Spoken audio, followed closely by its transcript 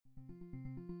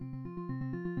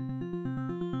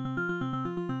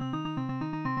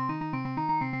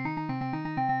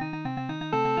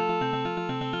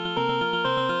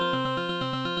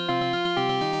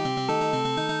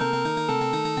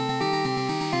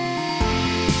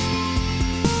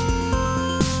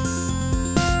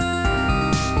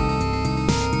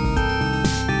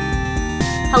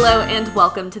Hello and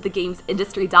welcome to the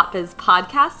GamesIndustry.biz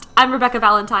Podcast. I'm Rebecca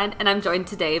Valentine and I'm joined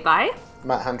today by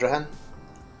Matt Handrahan,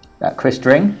 Chris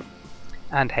Dring,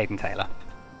 and Hayden Taylor.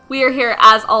 We are here,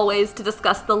 as always, to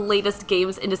discuss the latest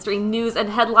games industry news and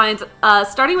headlines,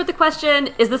 starting with the question,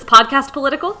 is this podcast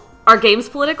political? Are games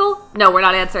political? No, we're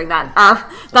not answering that.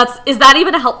 Is that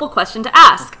even a helpful question to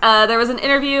ask? There was an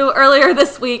interview earlier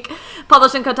this week,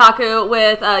 published in Kotaku,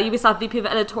 with Ubisoft VP of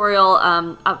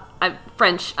Editorial,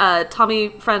 French, Tommy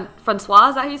Francois,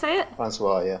 is that how you say it?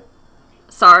 Francois, yeah.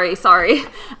 Sorry.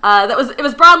 It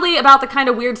was broadly about the kind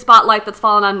of weird spotlight that's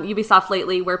fallen on Ubisoft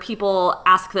lately, where people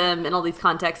ask them in all these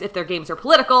contexts if their games are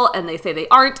political, and they say they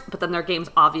aren't, but then their games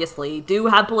obviously do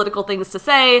have political things to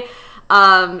say.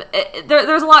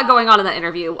 There's a lot going on in that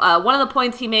interview. One of the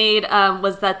points he made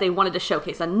was that they wanted to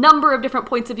showcase a number of different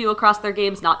points of view across their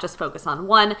games, not just focus on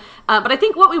one. But I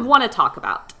think what we want to talk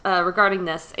about regarding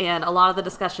this and a lot of the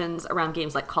discussions around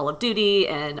games like Call of Duty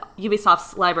and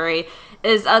Ubisoft's library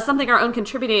is something our own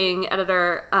contributing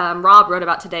editor Rob wrote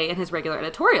about today in his regular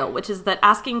editorial, which is that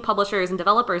asking publishers and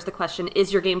developers the question,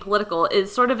 is your game political, is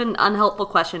sort of an unhelpful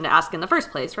question to ask in the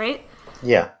first place, right?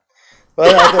 Yeah.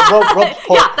 Well, Rob's point,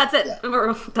 yeah, that's it. Yeah.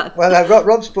 We're done. Well,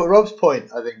 Rob's point,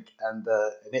 I think, and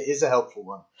it is a helpful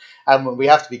one. And we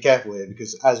have to be careful here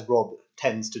because, as Rob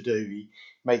tends to do, he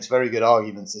makes very good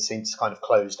arguments that seem to kind of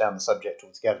close down the subject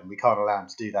altogether, and we can't allow him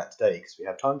to do that today because we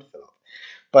have time to fill up.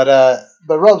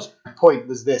 But Rob's point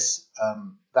was this,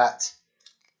 that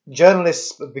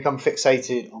journalists have become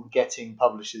fixated on getting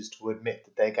publishers to admit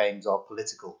that their games are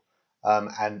political,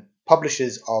 and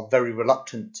publishers are very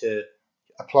reluctant to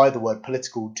apply the word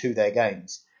political to their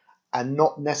games, and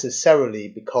not necessarily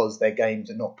because their games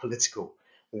are not political,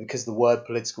 but because the word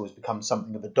political has become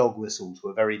something of a dog whistle to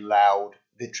a very loud,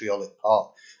 vitriolic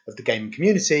part of the gaming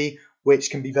community, which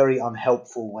can be very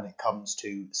unhelpful when it comes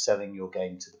to selling your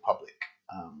game to the public.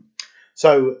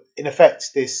 So, in effect,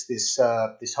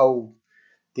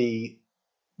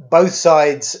 both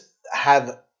sides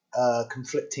have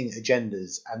conflicting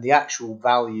agendas, and the actual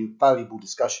valuable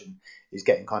discussion is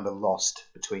getting kind of lost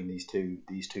between these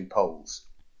two poles.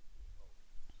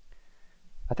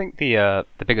 I think the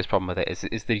biggest problem with it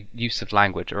is the use of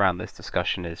language around this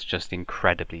discussion is just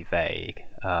incredibly vague.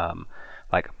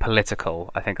 Like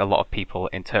political, I think a lot of people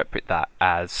interpret that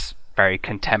as very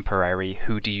contemporary.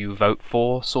 Who do you vote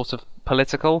for? Sort of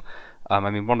political. I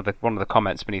mean, one of the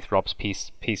comments beneath Rob's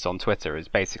piece on Twitter is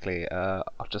basically, I'll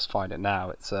just find it now.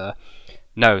 It's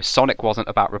no, Sonic wasn't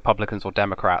about Republicans or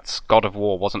Democrats. God of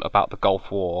War wasn't about the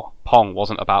Gulf War. Pong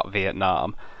wasn't about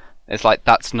Vietnam. It's like,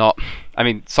 that's not... I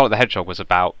mean, Sonic the Hedgehog was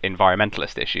about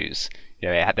environmentalist issues. You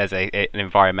know, there's an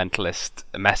environmentalist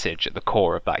message at the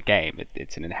core of that game.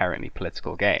 It's an inherently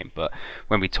political game. But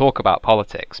when we talk about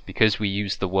politics, because we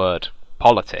use the word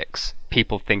politics,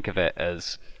 people think of it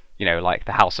as, you know, like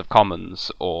the House of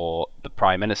Commons or the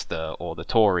Prime Minister or the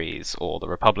Tories or the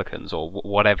Republicans or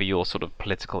whatever your sort of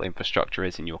political infrastructure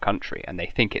is in your country, and they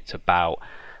think it's about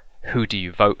who do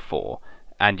you vote for.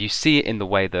 And you see it in the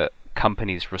way that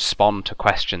companies respond to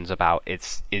questions about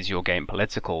is your game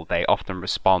political. They often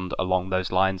respond along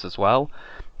those lines as well.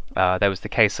 There was the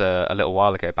case a little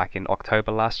while ago, back in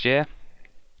October last year,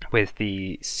 with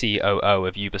the COO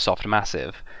of Ubisoft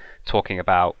Massive talking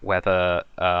about whether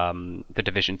the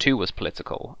Division 2 was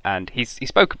political, and he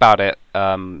spoke about it.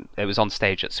 It was on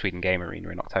stage at Sweden Game Arena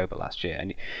in October last year,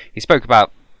 and he spoke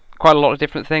about quite a lot of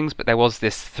different things, but there was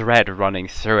this thread running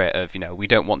through it of, you know, we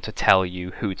don't want to tell you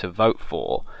who to vote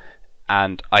for,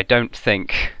 and I don't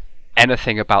think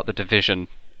anything about the Division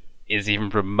is even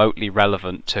remotely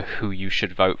relevant to who you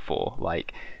should vote for.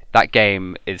 Like, that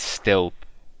game is still,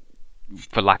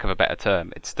 for lack of a better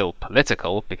term, it's still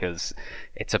political because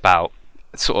it's about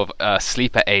sort of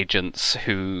sleeper agents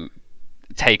who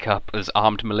take up as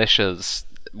armed militias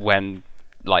when,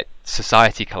 like,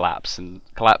 society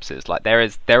collapses. Like, there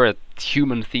are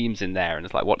human themes in there, and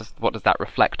it's like, what does that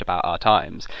reflect about our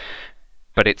times?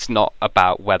 But it's not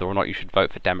about whether or not you should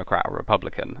vote for Democrat or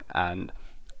Republican. And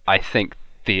I think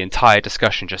the entire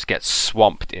discussion just gets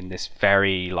swamped in this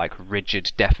very, like,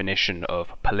 rigid definition of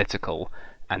political,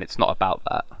 and it's not about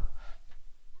that.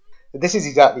 This is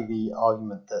exactly the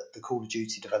argument that the Call of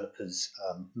Duty developers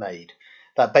made.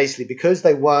 That basically, because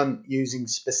they weren't using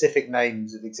specific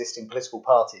names of existing political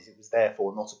parties, it was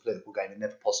therefore not a political game and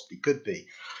never possibly could be.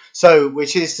 So,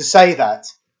 which is to say that,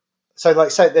 so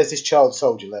there's this child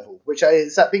soldier level, which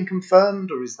is that being confirmed,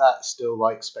 or is that still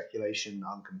like speculation,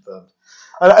 unconfirmed?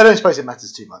 I don't suppose it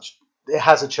matters too much. It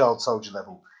has a child soldier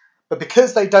level. But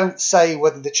because they don't say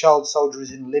whether the child soldier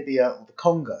is in Libya or the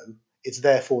Congo, it's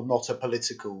therefore not a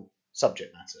political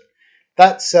subject matter.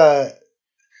 That's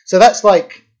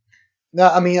like No,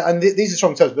 I mean, and these are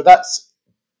strong terms, but that's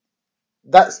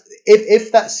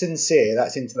if that's sincere,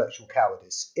 that's intellectual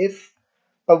cowardice.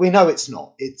 But we know it's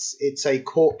not. It's a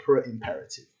corporate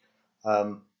imperative.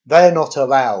 They're not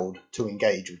allowed to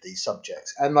engage with these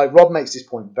subjects, and like Rob makes this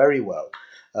point very well,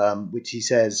 which he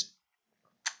says.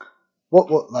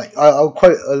 I'll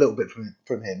quote a little bit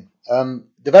from him.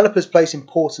 Developers place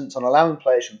importance on allowing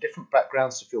players from different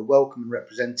backgrounds to feel welcome and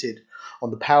represented on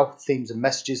the powerful themes and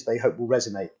messages they hope will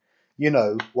resonate. You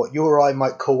know, what you or I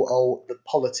might call the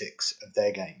politics of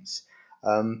their games.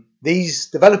 These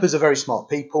developers are very smart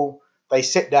people. They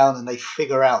sit down and they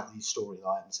figure out these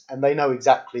storylines, and they know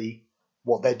exactly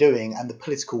what they're doing and the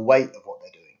political weight of what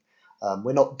they're doing.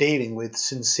 We're not dealing with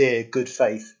sincere, good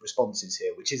faith responses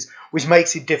here, which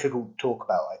makes it difficult to talk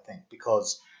about, I think,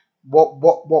 because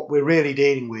what we're really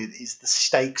dealing with is the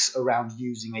stakes around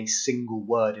using a single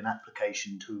word in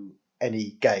application to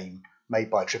any game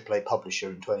made by a AAA publisher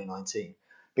in 2019.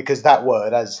 Because that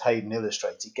word, as Hayden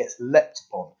illustrated, gets leapt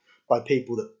upon by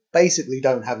people that basically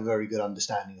don't have a very good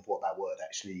understanding of what that word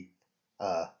actually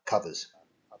covers.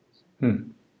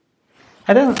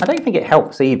 I don't think it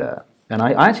helps either. And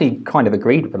I actually kind of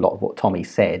agreed with a lot of what Tommy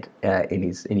said in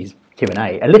his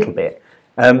Q&A, a little bit.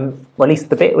 Well, at least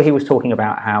the bit where he was talking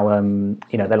about how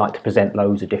they like to present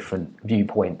loads of different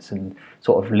viewpoints and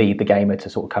sort of lead the gamer to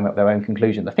sort of come up with their own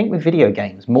conclusions. I think with video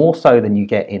games, more so than you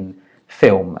get in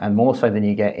film, and more so than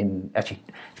you get in actually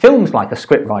films, like a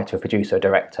scriptwriter, a producer, a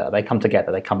director, they come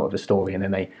together, they come up with a story, and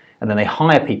then they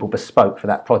hire people bespoke for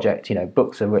that project. You know,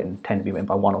 books tend to be written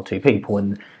by one or two people,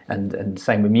 and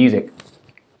same with music.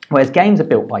 Whereas games are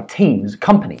built by teams,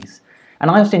 companies. And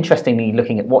I was interestingly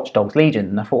looking at Watch Dogs Legion,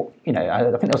 and I thought, I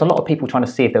think there was a lot of people trying to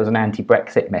see if there was an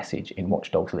anti-Brexit message in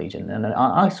Watch Dogs Legion. And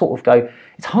I sort of go,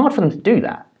 it's hard for them to do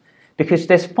that, because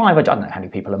there's 500, I don't know how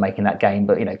many people are making that game,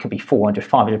 but it could be 400,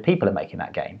 500 people are making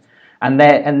that game. And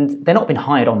they're not been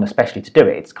hired on especially to do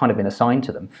it, it's kind of been assigned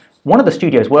to them. One of the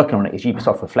studios working on it is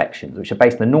Ubisoft Reflections, which are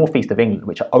based in the northeast of England,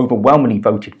 which are overwhelmingly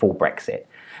voted for Brexit.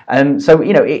 So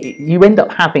you end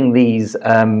up having these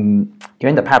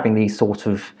sort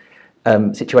of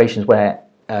situations where,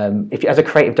 if as a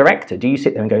creative director, do you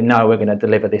sit there and go, no, we're going to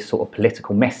deliver this sort of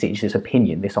political message, this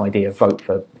opinion, this idea of vote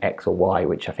for X or Y,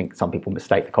 which I think some people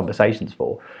mistake the conversations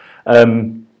for,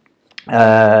 even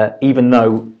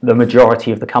though the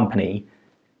majority of the company,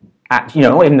 not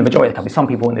even the majority of the company, some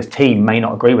people in this team may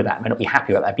not agree with that, may not be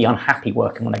happy with that, be unhappy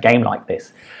working on a game like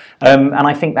this. And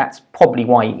I think that's probably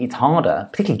why it's harder,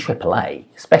 particularly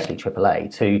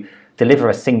AAA, to deliver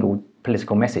a single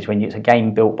political message when it's a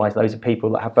game built by loads of people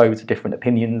that have loads of different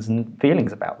opinions and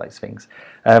feelings about those things.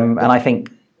 And I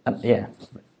think, yeah.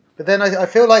 But then I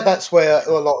feel like that's where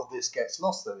a lot of this gets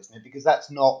lost, though, isn't it? Because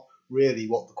that's not really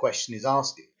what the question is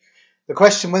asking. The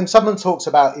question, when someone talks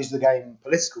about is the game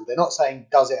political, they're not saying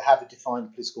does it have a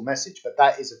defined political message, but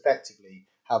that is effectively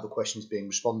how the question is being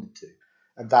responded to.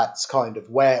 And that's kind of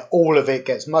where all of it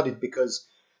gets muddied, because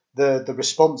the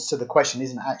response to the question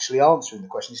isn't actually answering the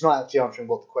question. It's not actually answering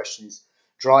what the question is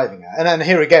driving at. And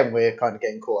here again, we're kind of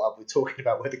getting caught up with talking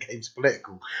about whether the game's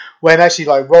political, when actually,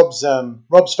 like Rob's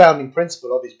founding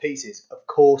principle of his piece is, of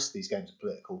course, these games are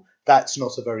political. That's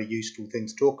not a very useful thing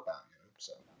to talk about.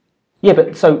 So. Yeah,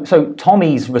 but so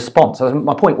Tommy's response. So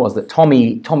my point was that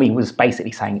Tommy was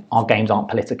basically saying our games aren't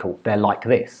political; they're like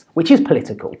this, which is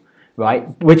political. Right,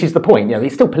 which is the point.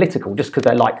 It's still political just because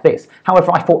they're like this. However,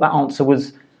 I thought that answer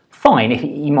was fine.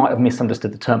 He might have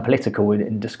misunderstood the term political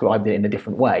and described it in a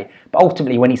different way. But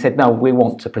ultimately, when he said, "No, we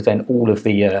want to present all of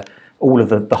the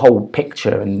whole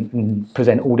picture and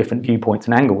present all different viewpoints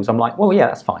and angles," I'm like, "Well, yeah,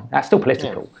 that's fine. That's still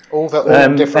political." Yeah. All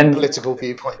different political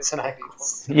viewpoints and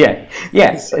angles. Yeah.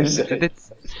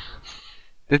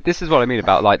 This is what I mean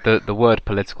about like the word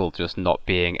political just not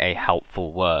being a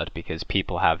helpful word, because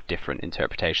people have different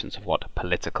interpretations of what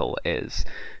political is.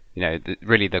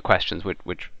 Really the questions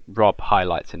which Rob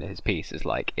highlights in his piece is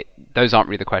like, those aren't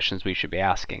really the questions we should be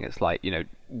asking. It's like,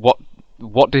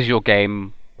 what does your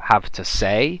game have to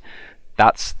say?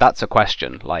 That's a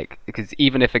question. Like, because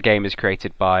even if a game is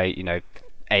created by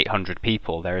 800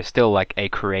 people, there is still like a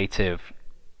creative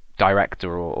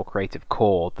director or creative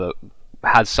core that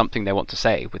has something they want to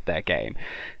say with their game,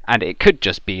 and it could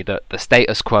just be that the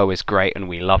status quo is great and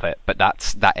we love it, but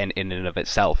that in and of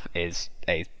itself is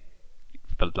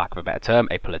for lack of a better term,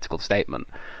 a political statement.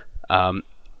 And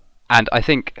I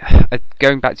think,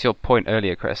 going back to your point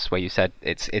earlier, Chris, where you said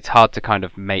it's hard to kind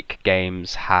of make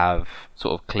games have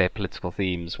sort of clear political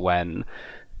themes when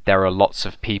there are lots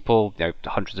of people,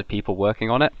 hundreds of people working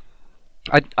on it.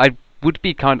 I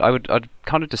I'd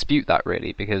kind of dispute that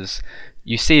really, because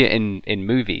you see it in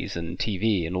movies and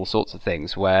TV and all sorts of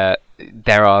things where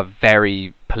there are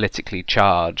very politically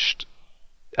charged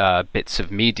bits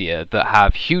of media that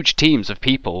have huge teams of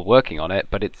people working on it,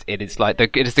 but it is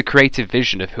the creative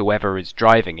vision of whoever is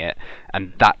driving it,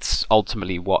 and that's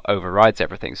ultimately what overrides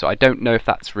everything. So I don't know if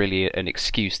that's really an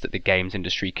excuse that the games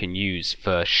industry can use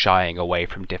for shying away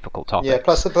from difficult topics. Yeah,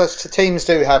 plus the teams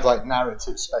do have like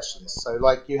narrative specialists. So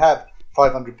like you have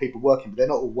 500 people working, but they're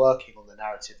not all working on the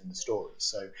narrative and the story.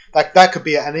 So that could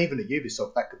be, and even at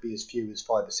Ubisoft, that could be as few as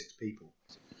 5 or 6 people.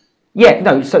 Yeah,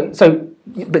 no. So,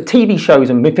 but TV shows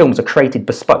and films are created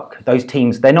bespoke. Those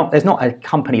teams, there's not a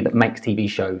company that makes TV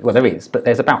shows. Well, there is, but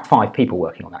there's about 5 people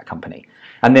working on that company,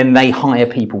 and then they hire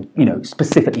people,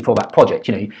 specifically for that project.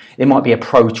 It might be a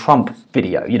pro-Trump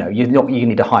video. You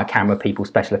need to hire camera people,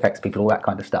 special effects people, all that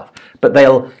kind of stuff. But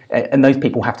and those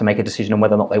people have to make a decision on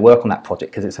whether or not they work on that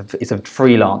project, because it's a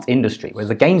freelance industry. Whereas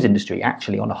the games industry,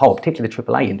 actually, on the whole, particularly the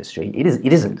AAA industry,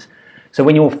 it isn't. So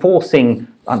when you're forcing,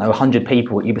 100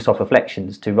 people at Ubisoft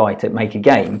Reflections to make a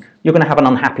game, you're going to have an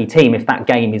unhappy team if that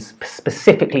game is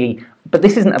specifically. But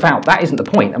that isn't the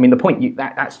point. I mean, the point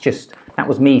that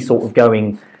was me sort of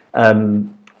going.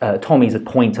 Tommy's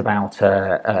point about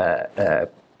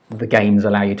the games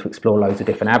allow you to explore loads of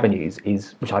different avenues,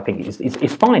 which I think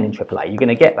is fine in AAA. You're going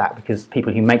to get that because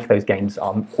people who make those games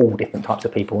are all different types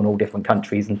of people in all different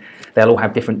countries, and they'll all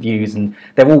have different views, and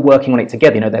they're all working on it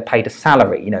together. They're paid a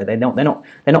salary. They're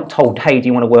not told, hey, do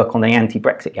you want to work on the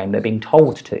anti-Brexit game? They're being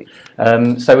told to. But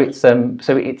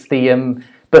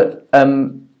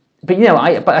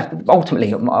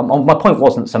ultimately, my point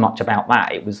wasn't so much about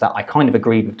that. It was that I kind of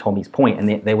agreed with Tommy's point,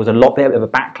 and there was a lot there of a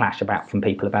backlash from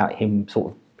people about him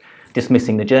sort of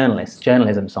dismissing the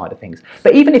journalism side of things.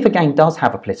 But even if a game does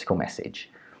have a political message,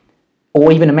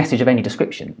 or even a message of any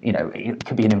description, it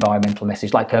could be an environmental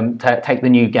message, like take the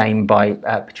new game by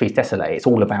Patrice Désilets.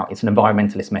 It's an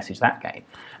environmentalist message, that game.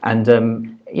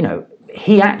 And,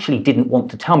 he actually didn't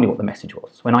want to tell me what the message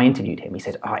was. When I interviewed him, he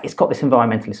said, it's got this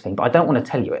environmentalist thing, but I don't want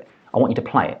to tell you it. I want you to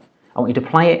play it. I want you to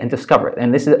play it and discover it.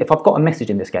 And if I've got a message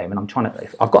in this game, and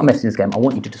if I've got a message in this game, I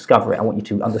want you to discover it. I want you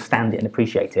to understand it and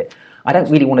appreciate it. I don't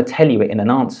really want to tell you it in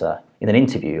an answer, in an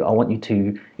interview. I want you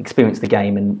to experience the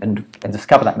game and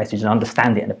discover that message and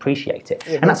understand it and appreciate it.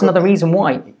 Yeah, and that's another reason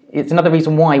why. It's another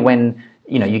reason why when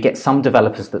you get some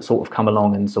developers that sort of come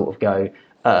along and sort of go,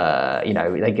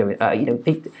 they go,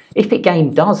 if the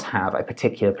game does have a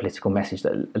particular political message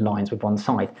that aligns with one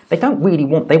side, they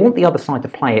want the other side to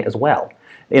play it as well.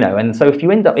 And so if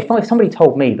somebody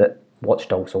told me that Watch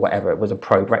Dogs or whatever, it was a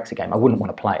pro-Brexit game, I wouldn't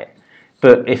want to play it.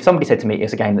 But if somebody said to me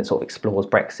it's a game that sort of explores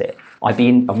Brexit, I'd be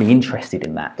interested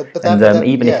in that. But then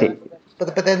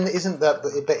isn't that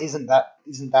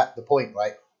the point,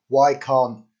 right? Why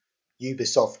can't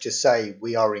Ubisoft just say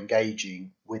we are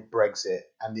engaging with Brexit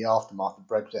and the aftermath of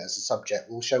Brexit as a subject?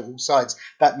 We'll show all sides.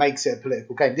 That makes it a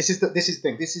political game. This is the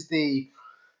thing. This is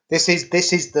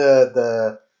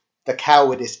the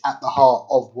cowardice at the heart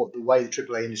of the way the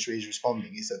AAA industry is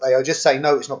responding, is that they are just saying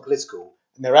no, it's not political,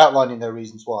 and they're outlining their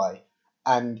reasons why,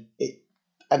 and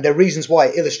their reasons why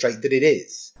illustrate that it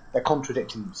is. They're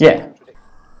contradicting themselves. Yeah.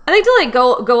 I think to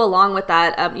go along with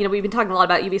that, we've been talking a lot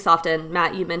about Ubisoft, and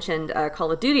Matt, you mentioned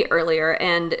Call of Duty earlier,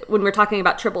 and when we're talking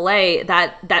about AAA,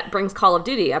 that brings Call of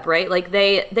Duty up, right? Like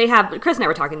they have, Chris and I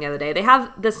were talking the other day, they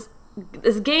have this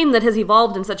game that has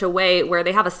evolved in such a way where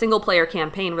they have a single player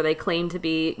campaign where they claim to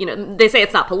be, they say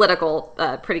it's not political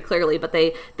pretty clearly, but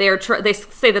they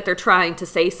say that they're trying to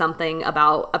say something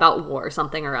about war,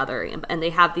 something or other, and they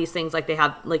have these things like they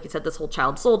have, like you said, this whole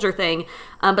child soldier thing,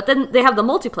 but then they have the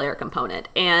multiplayer component,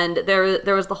 and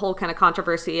there was the whole kind of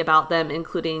controversy about them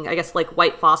including, I guess, like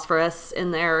white phosphorus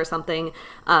in there or something,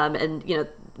 and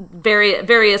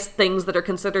various things that are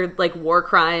considered like war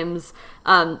crimes,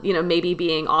 maybe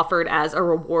being offered as a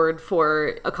reward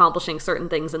for accomplishing certain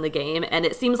things in the game. And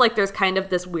it seems like there's kind of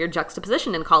this weird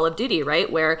juxtaposition in Call of Duty,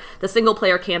 right? Where the single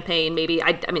player campaign, maybe,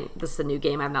 I mean, this is a new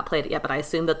game, I've not played it yet, but I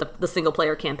assume that the single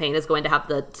player campaign is going to have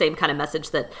the same kind of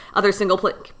message that other single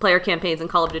player campaigns in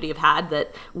Call of Duty have had,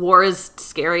 that war is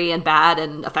scary and bad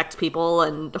and affects people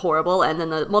and horrible. And then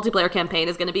the multiplayer campaign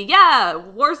is going to be, yeah,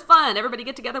 war's fun. Everybody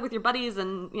get together with your buddies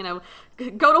and,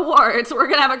 go to war. We're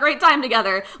going to have a great time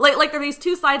together. Like there are these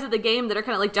two sides of the game that are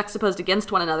kind of like juxtaposed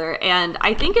against one another. And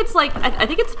I think it's I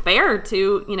think it's fair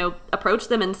to, approach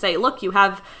them and say, look, you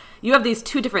have these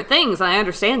two different things. And I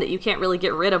understand that you can't really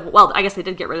get rid of, well, I guess they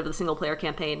did get rid of the single player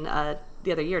campaign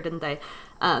the other year, didn't they?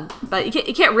 But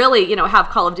you can't really, have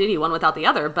Call of Duty one without the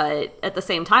other. But at the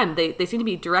same time, they seem to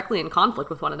be directly in conflict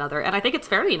with one another. And I think it's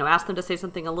fair to, ask them to say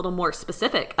something a little more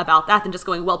specific about that than just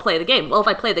going, well, play the game. Well, if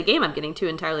I play the game, I'm getting two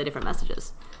entirely different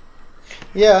messages.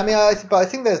 Yeah, I mean, but I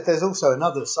think there's also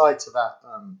another side to that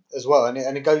as well. And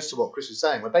it goes to what Chris was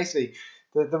saying, where basically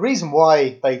the reason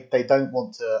why they don't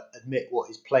want to admit what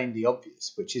is plainly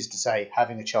obvious, which is to say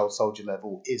having a child soldier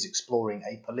level is exploring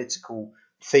a political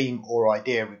theme or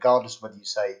idea, regardless of whether you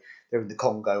say they're in the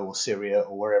Congo or Syria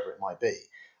or wherever it might be,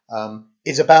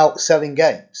 is about selling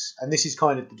games. And this is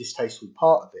kind of the distasteful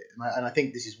part of it. And I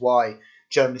think this is why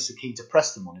journalists are keen to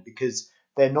press them on it, because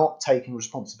they're not taking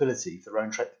responsibility for their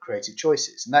own creative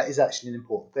choices. And that is actually an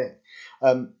important thing.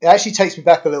 It actually takes me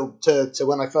back a little to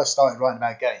when I first started writing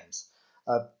about games.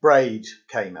 Braid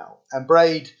came out. And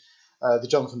Braid, the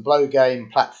Jonathan Blow game,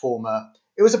 platformer,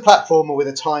 it was a platformer with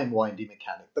a time-winding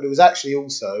mechanic, but it was actually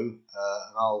also,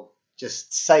 and I'll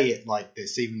just say it like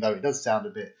this, even though it does sound a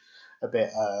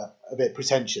bit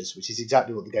pretentious, which is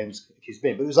exactly what the game has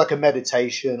been. But it was like a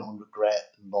meditation on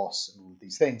regret and loss and all of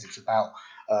these things. It's about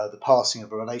the passing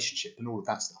of a relationship and all of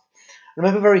that stuff. I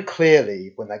remember very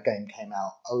clearly when that game came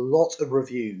out, a lot of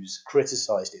reviews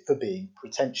criticised it for being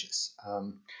pretentious.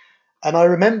 And I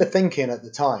remember thinking at the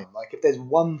time, like, if there's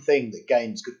one thing that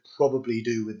games could probably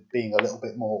do with being a little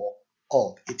bit more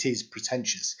odd, it is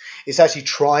pretentious. It's actually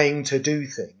trying to do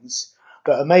things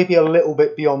that are maybe a little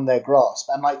bit beyond their grasp.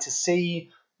 And like to see,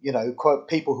 quote,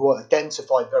 people who are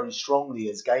identified very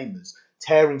strongly as gamers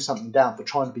tearing something down for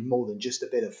trying to be more than just a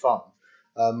bit of fun,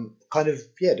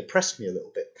 depressed me a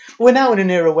little bit. We're now in an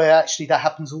era where actually that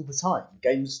happens all the time.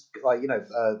 Games like,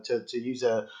 to use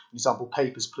an example,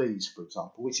 Papers, Please, for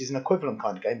example, which is an equivalent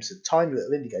kind of game. It's a tiny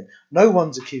little indie game. No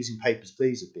one's accusing Papers,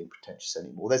 Please of being pretentious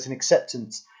anymore. There's an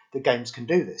acceptance that games can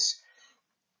do this.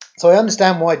 So I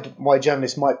understand why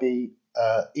journalists might be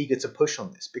eager to push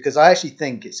on this, because I actually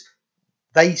think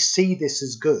they see this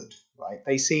as good, right?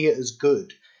 They see it as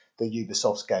good that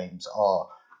Ubisoft's games are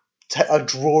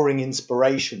drawing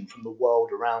inspiration from the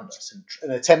world around us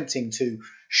and attempting to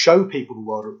show people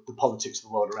the politics of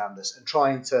the world around us, and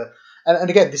trying to, and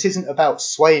again, this isn't about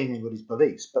swaying anybody's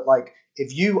beliefs, but like,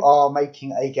 if you are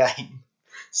making a game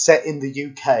set in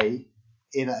the UK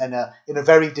in a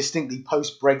very distinctly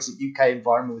post-Brexit UK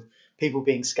environment with people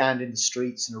being scanned in the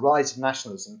streets and a rise of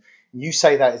nationalism, and you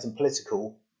say that isn't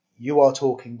political, you are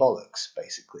talking bollocks,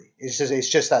 basically. It's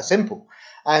just that simple.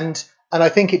 And I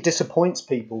think it disappoints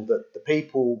people that the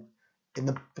people in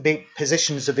the big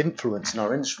positions of influence in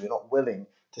our industry are not willing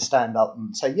to stand up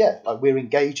and say, yeah, like, we're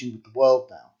engaging with the world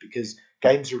now, because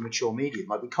games are a mature medium.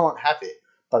 Like, we can't have it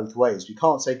both ways. We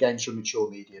can't say games are a mature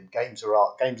medium, games are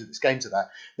art, games are this, games are that,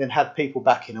 then have people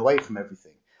backing away from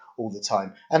everything all the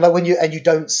time. And like, you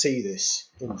don't see this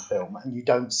in film, and you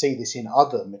don't see this in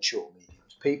other mature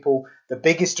mediums. People, the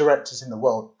biggest directors in the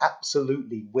world,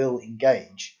 absolutely will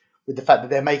engage with the fact that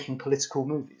they're making political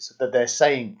movies, that they're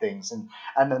saying things, and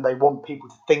then they want people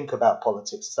to think about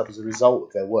politics and stuff as a result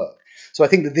of their work. So I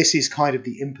think that this is kind of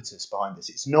the impetus behind this.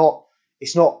 It's not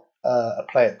a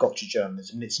play at gotcha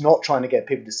journalism. It's not trying to get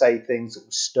people to say things that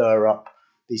will stir up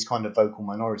these kind of vocal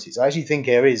minorities. I actually think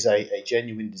there is a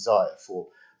genuine desire for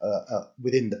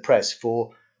within the press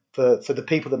for the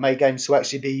people that make games to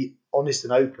actually be honest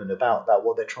and open about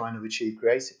what they're trying to achieve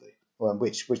creatively,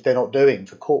 which they're not doing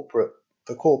for corporate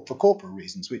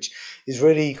reasons, which is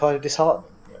really kind of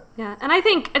disheartening. Yeah, and I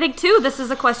think too, this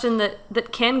is a question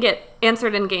that can get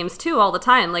answered in games too all the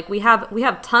time. Like, we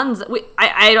have tons.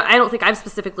 I don't think I've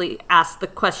specifically asked the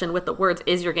question with the words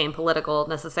 "is your game political"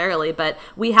 necessarily, but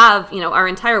we have, our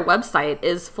entire website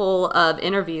is full of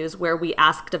interviews where we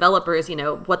ask developers,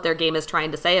 what their game is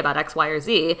trying to say about X, Y, or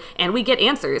Z, and we get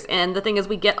answers. And the thing is,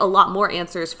 we get a lot more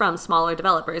answers from smaller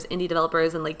developers, indie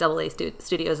developers, and like AA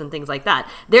studios and things like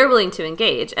that. They're willing to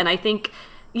engage, and I think,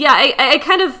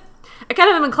 I kind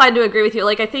of am inclined to agree with you.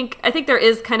 Like, I think there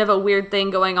is kind of a weird thing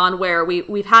going on where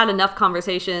we've had enough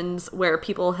conversations where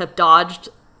people have dodged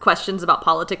questions about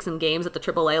politics and games at the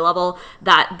AAA level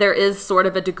that there is sort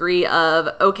of a degree of,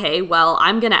 okay, well,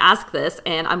 I'm going to ask this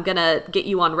and I'm going to get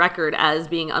you on record as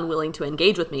being unwilling to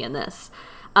engage with me in this.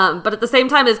 But at the same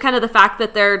time, is kind of the fact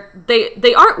that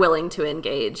they aren't willing to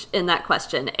engage in that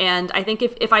question. And I think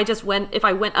if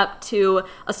I went up to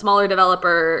a smaller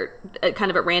developer kind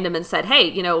of at random and said, hey,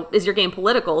 is your game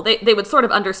political? They would sort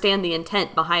of understand the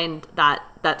intent behind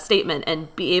that statement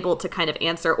and be able to kind of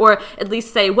answer, or at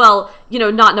least say, well,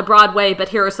 not in a broad way, but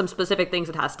here are some specific things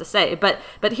it has to say. But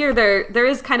here there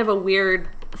is kind of a weird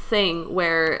thing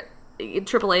where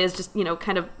AAA is just,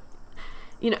 kind of,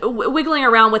 wiggling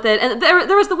around with it. And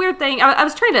there was the weird thing. I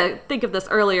was trying to think of this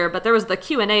earlier, but there was the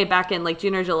Q&A back in like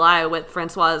June or July with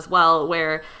Francois as well,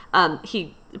 where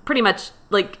he pretty much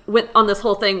like went on this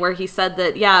whole thing where he said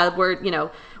that, yeah,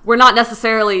 we're not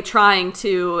necessarily trying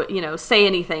to, say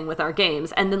anything with our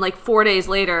games. And then like 4 days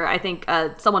later, I think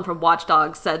someone from Watch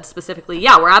Dogs said specifically,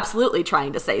 yeah, we're absolutely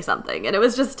trying to say something. And it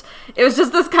was just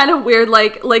this kind of weird,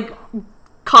 like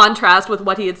contrast with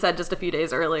what he had said just a few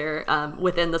days earlier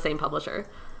within the same publisher.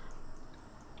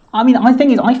 I mean, I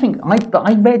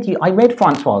read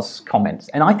Francois' comments,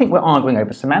 and I think we're arguing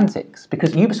over semantics,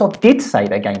 because Ubisoft did say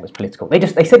their game was political. They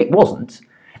said it wasn't,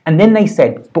 and then they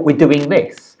said, but we're doing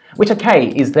this, which, okay,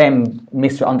 is them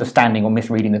misunderstanding or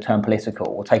misreading the term political,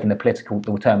 or taking the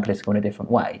term political in a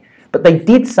different way. But they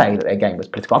did say that their game was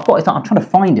political. I'm trying to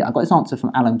find it. I got this answer from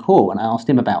Alan Core, and I asked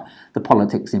him about the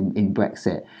politics in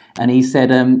Brexit. And he said,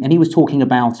 and he was talking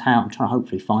about how, I'm trying to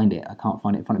hopefully find it. I can't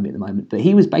find it in front of me at the moment. But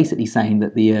he was basically saying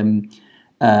that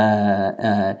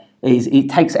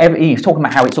he's talking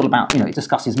about how it's all about, it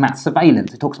discusses mass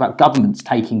surveillance. It talks about governments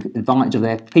taking advantage of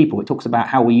their people. It talks about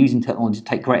how we're using technology to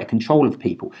take greater control of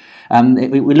people.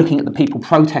 We're looking at the people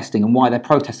protesting and why they're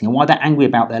protesting and why they're angry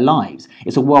about their lives.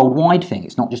 It's a worldwide thing.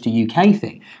 It's not just a UK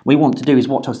thing. What we want to do is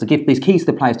watch us to give these keys to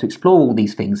the players to explore all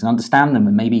these things and understand them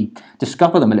and maybe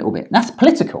discover them a little bit. That's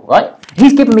political, right?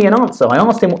 He's given me an answer. I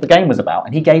asked him what the game was about,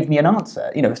 and he gave me an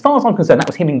answer. As far as I'm concerned, that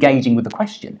was him engaging with the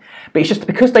question. But it's just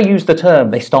because they use the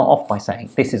term, they start off by saying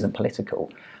this isn't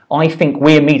political. I think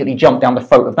we immediately jump down the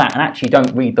throat of that and actually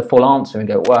don't read the full answer and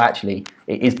go, well, actually,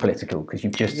 it is political because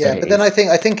you've just said it. Yeah, but then I think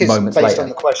it's based later on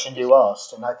the question you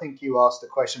asked, and I think you asked the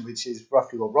question which is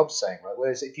roughly what Rob's saying, right?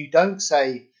 Whereas if you don't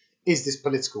say, is this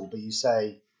political, but you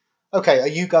say, okay, are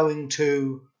you going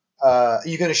to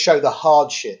show the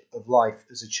hardship of life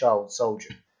as a child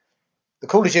soldier? The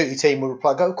Call of Duty team will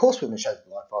reply, of course we're going to show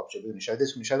the life hardship, we're going to show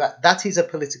this, we're going to show that. That is a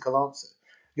political answer.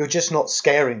 You're just not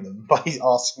scaring them by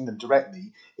asking them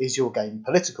directly, is your game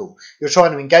political? You're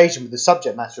trying to engage them with the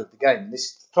subject matter of the game. And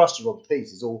this thrust of Rob's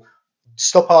piece is all,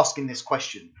 stop asking this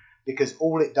question, because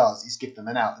all it does is give them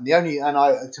an out. And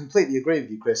I completely agree with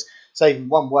you, Chris, save in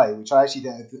one way, which I actually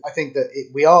don't. I think that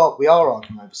we are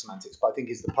arguing over semantics, but I think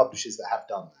it's the publishers that have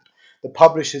done that. The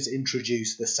publishers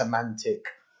introduce the semantic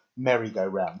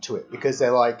merry-go-round to it, because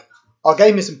they're like, our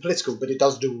game isn't political, but it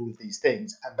does do all of these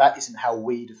things, and that isn't how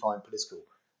we define political.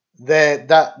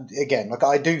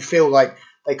 I do feel like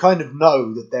they kind of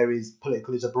know that there is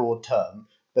political is a broad term,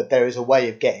 but there is a way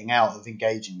of getting out of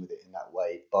engaging with it in that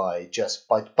way but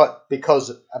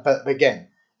again,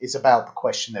 it's about the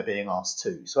question they're being asked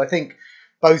too. So I think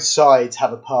both sides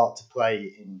have a part to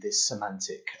play in this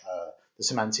semantic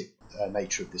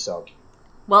nature of this argument.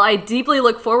 Well, I deeply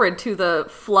look forward to the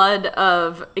flood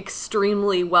of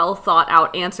extremely well thought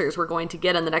out answers we're going to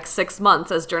get in the next 6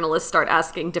 months as journalists start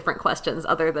asking different questions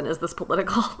other than, is this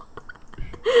political?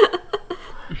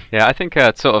 Yeah, I think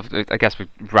I guess we've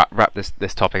wrapped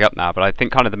this topic up now, but I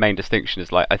think kind of the main distinction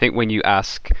is, like, I think when you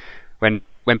ask, when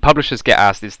publishers get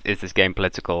asked, is this game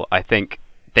political, I think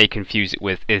they confuse it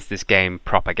with, is this game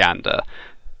propaganda?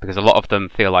 Because a lot of them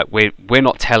feel like we're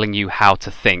not telling you how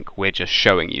to think, we're just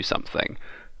showing you something.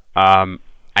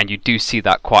 And you do see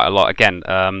that quite a lot. Again,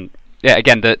 the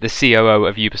COO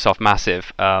of Ubisoft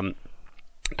Massive,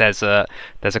 there's a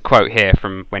quote here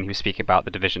from when he was speaking about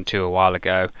the Division 2 a while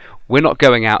ago. We're not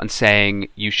going out and saying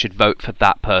you should vote for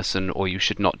that person or you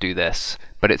should not do this,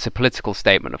 but it's a political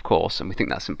statement, of course, and we think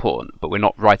that's important, but we're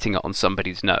not writing it on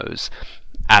somebody's nose.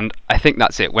 And I think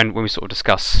that's it. When we sort of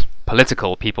discuss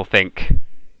political, people think,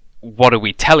 what are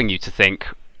we telling you to think,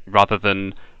 rather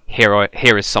than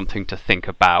here is something to think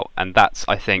about. And that's,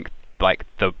 I think, like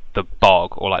the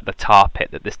bog, or like the tar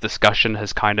pit that this discussion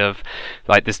has kind of,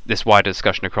 like this wider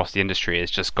discussion across the industry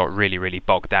has just got really, really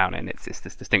bogged down in. It's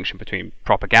this distinction between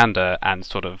propaganda and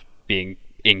sort of being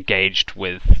engaged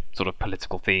with sort of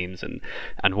political themes and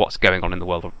what's going on in the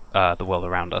world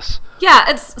around us.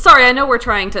 Yeah, sorry, I know we're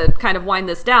trying to kind of wind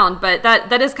this down, but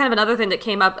that is kind of another thing that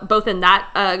came up both in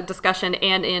that discussion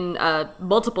and in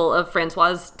multiple of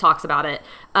Francois' talks about it.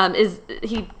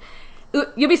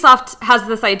 Ubisoft has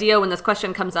this idea when this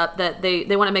question comes up that they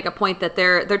want to make a point that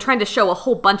they're trying to show a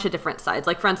whole bunch of different sides.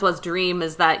 Like Francois' dream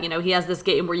is that, he has this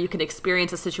game where you can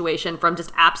experience a situation from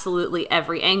just absolutely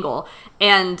every angle.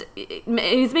 And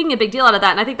he's making a big deal out of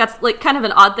that. And I think that's like kind of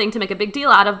an odd thing to make a big deal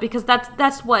out of, because that's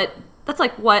basically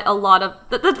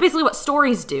what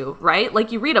stories do, right?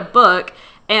 Like you read a book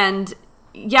and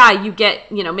yeah, you get,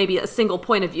 maybe a single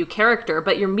point of view character,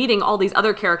 but you're meeting all these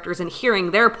other characters and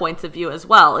hearing their points of view as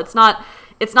well. It's not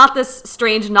it's not this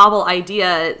strange novel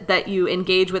idea that you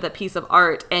engage with a piece of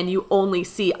art and you only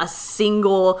see a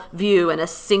single view and a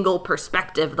single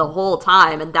perspective the whole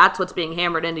time, and that's what's being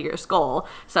hammered into your skull.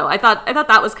 So I thought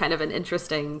that was kind of an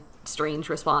interesting, strange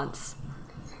response.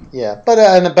 Yeah, but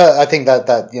I think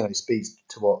that speaks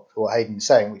to what Hayden's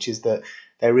saying, which is that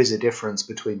there is a difference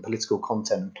between political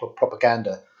content and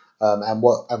propaganda, and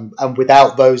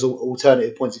without those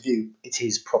alternative points of view, it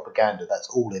is propaganda. That's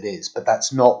all it is. But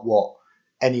that's not what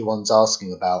anyone's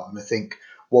asking about. And I think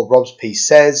what Rob's piece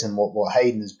says, and what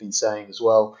Hayden has been saying as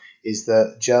well, is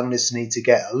that journalists need to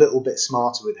get a little bit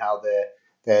smarter with how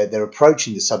they're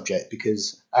approaching the subject,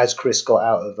 because as Chris got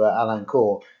out of Alan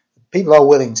Core, people are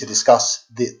willing to discuss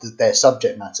their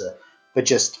subject matter, but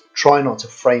just try not to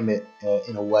frame it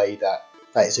in a way that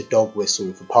is a dog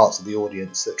whistle for parts of the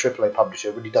audience that AAA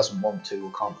publisher really doesn't want to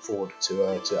or can't afford to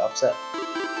upset.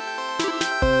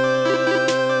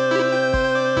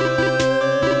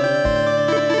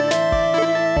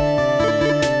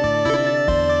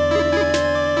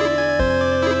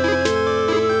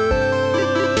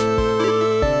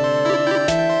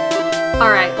 All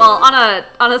right. Well,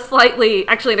 on a slightly,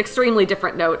 actually an extremely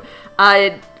different note,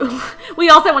 we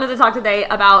also wanted to talk today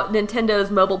about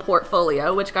Nintendo's mobile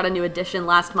portfolio, which got a new edition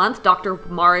last month, Dr.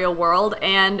 Mario World,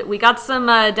 and we got some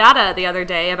data the other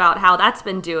day about how that's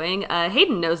been doing.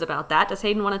 Hayden knows about that. Does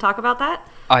Hayden want to talk about that?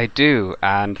 I do,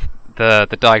 and the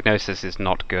diagnosis is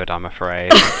not good, I'm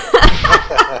afraid.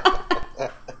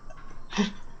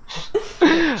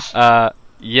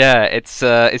 Yeah, it's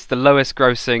the lowest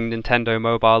grossing Nintendo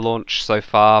mobile launch so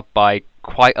far by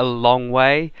quite a long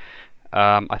way.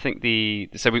 I think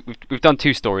we've done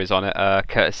 2 stories on it,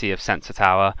 courtesy of Sensor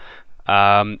Tower,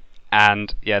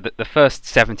 and yeah, the first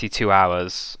 72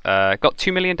 hours got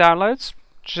 2 million downloads,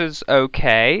 which is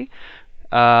okay.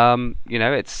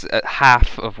 It's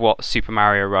half of what Super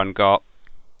Mario Run got,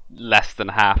 less than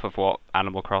half of what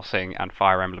Animal Crossing and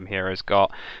Fire Emblem Heroes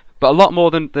got. But a lot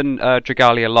more than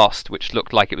Dragalia Lost, which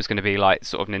looked like it was going to be like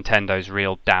sort of Nintendo's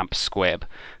real damp squib.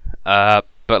 But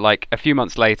like a few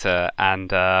months later,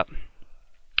 and a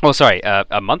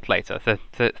month later,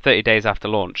 30 days after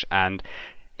launch, and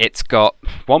it's got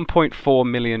 $1.4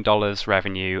 million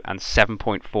revenue and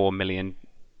 7.4 million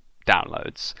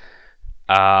downloads.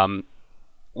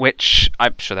 Which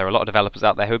I'm sure there are a lot of developers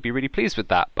out there who would be really pleased with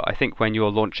that. But I think when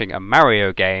you're launching a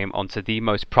Mario game onto the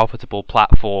most profitable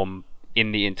platform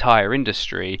in the entire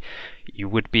industry, you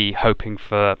would be hoping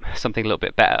for something a little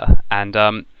bit better. And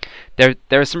there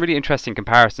are some really interesting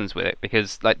comparisons with it,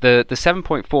 because like the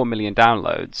 7.4 million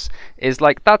downloads is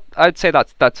like that. I'd say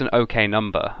that's an okay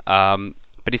number.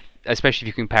 But especially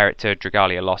if you compare it to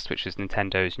Dragalia Lost, which is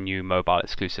Nintendo's new mobile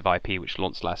exclusive IP, which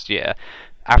launched last year,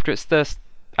 after its first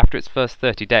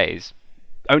 30 days,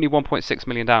 only 1.6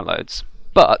 million downloads.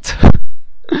 But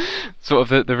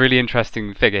sort of the really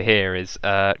interesting figure here is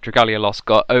Dragalia Lost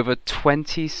got over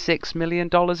 $26 million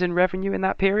in revenue in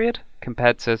that period,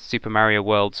 compared to Super Mario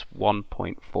World's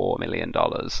 $1.4 million.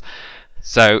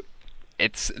 So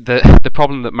it's the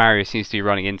problem that Mario seems to be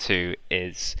running into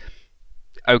is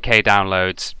okay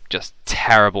downloads, just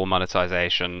terrible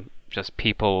monetization, just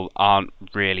people aren't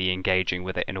really engaging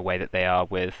with it in a way that they are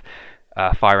with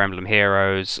Fire Emblem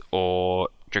Heroes or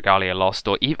Dragalia Lost,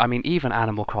 or even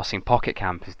Animal Crossing Pocket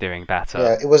Camp is doing better.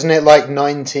 Yeah, wasn't it like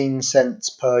 19 cents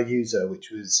per user,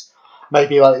 which was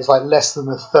maybe it's like less than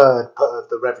a third of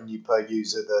the revenue per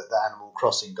user that Animal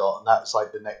Crossing got, and that was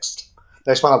like the next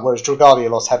one up. Whereas Dragalia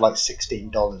Lost had like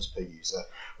 $16 per user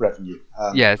revenue.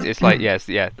 It's like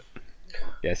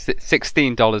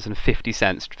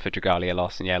 $16.50 for Dragalia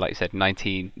Lost, and like you said,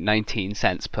 19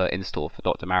 cents per install for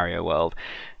Dr. Mario World,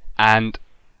 and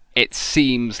it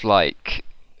seems like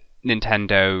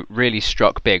Nintendo really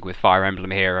struck big with Fire Emblem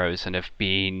Heroes and have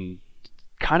been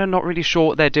kind of not really sure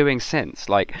what they're doing since.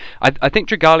 Like, I think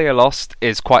Dragalia Lost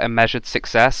is quite a measured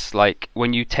success. Like,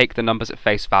 when you take the numbers at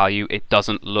face value, it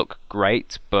doesn't look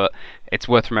great, but it's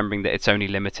worth remembering that it's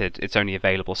only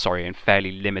available in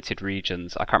fairly limited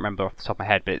regions. I can't remember off the top of my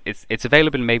head, but it's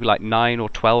available in maybe like 9 or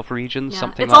 12 regions,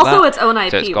 something like that. It's also its own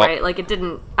IP, right? Like, it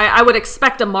didn't... I would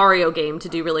expect a Mario game to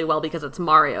do really well because it's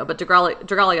Mario, but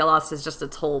Dragalia Lost is just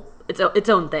its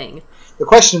own thing. The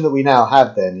question that we now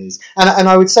have then is, and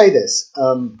I would say this,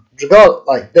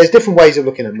 there's different ways of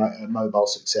looking at mobile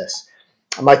success.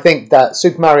 And I think that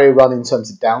Super Mario Run in terms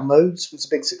of downloads was a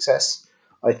big success.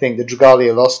 I think the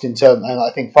Dragalia Lost and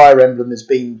I think Fire Emblem has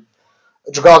been...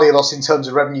 Dragalia Lost in terms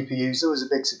of revenue per user was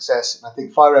a big success, and I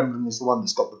think Fire Emblem is the one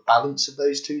that's got the balance of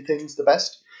those two things the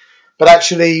best. But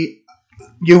actually,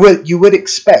 you would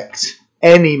expect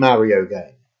any Mario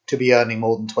game to be earning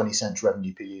more than 20 cents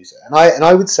revenue per user. And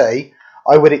I would say,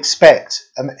 I would expect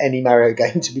any Mario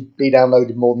game to be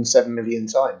downloaded more than 7 million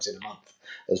times in a month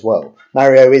as well.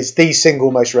 Mario is the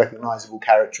single most recognisable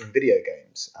character in video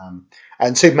games.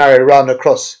 And Super Mario Run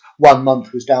across 1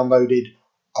 month was downloaded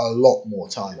a lot more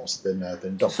times than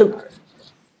Dr. Mario.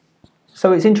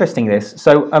 So it's interesting this.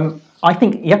 So I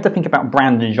think you have to think about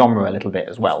brand and genre a little bit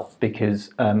as well, because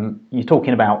you're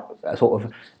talking about sort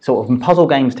of puzzle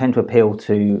games tend to appeal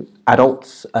to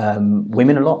adults,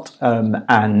 women a lot,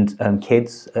 and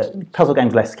kids. Puzzle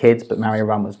games less kids, but Mario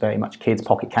Run was very much kids.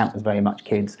 Pocket Camp was very much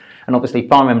kids, and obviously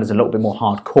Fire Emblem is a little bit more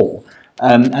hardcore.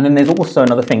 And then there's also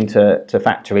another thing to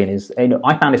factor in is,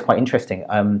 I found this quite interesting.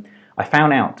 I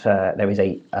found out there is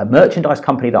a merchandise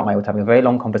company that I was having a very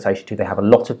long conversation to. They have a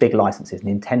lot of big licenses.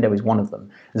 Nintendo is one of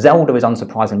them. Zelda is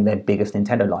unsurprisingly their biggest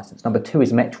Nintendo license. Number 2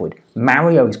 is Metroid.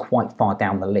 Mario is quite far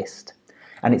down the list.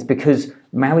 And it's because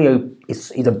Mario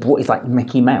is like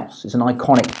Mickey Mouse. It's an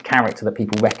iconic character that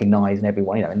people recognise and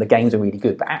everyone, and the games are really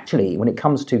good. But actually, when it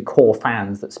comes to core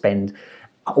fans that spend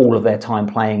all of their time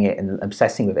playing it and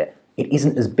obsessing with it, it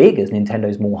isn't as big as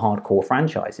Nintendo's more hardcore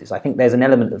franchises. I think there's an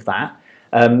element of that.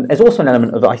 There's also an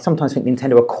element of, I sometimes think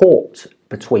Nintendo are caught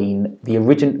between the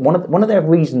original. One of their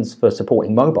reasons for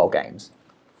supporting mobile games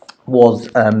was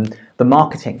the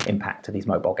marketing impact of these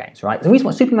mobile games, right? The reason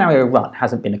why Super Mario Run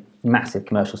hasn't been a massive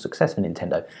commercial success for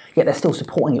Nintendo, yet they're still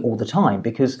supporting it all the time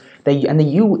because they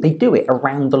do it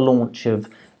around the launch of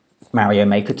Mario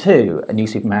Maker 2, a new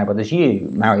Super Mario Bros. U,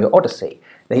 Mario Odyssey.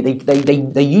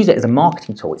 They use it as a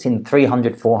marketing tool. It's in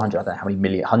 300, 400, I don't know how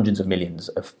many hundreds of millions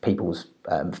of people's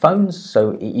phones.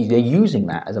 So they're using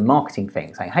that as a marketing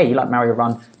thing, saying, hey, you like Mario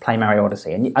Run, play Mario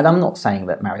Odyssey. And I'm not saying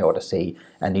that Mario Odyssey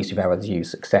and New Super Mario Bros. U's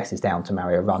success is down to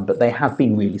Mario Run, but they have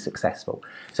been really successful.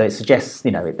 So it suggests,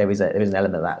 there is an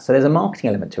element of that. So there's a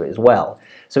marketing element to it as well.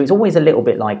 So it's always a little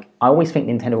bit like, I always think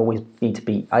Nintendo always need to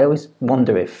be, I always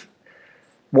wonder if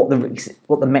what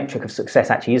the metric of success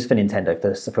actually is for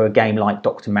Nintendo for a game like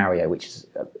Dr. Mario, which is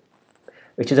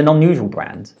an unusual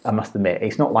brand, I must admit.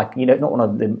 It's not like not one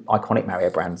of the iconic Mario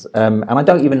brands, and I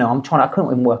don't even know. I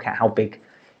couldn't even work out how big.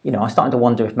 I'm starting to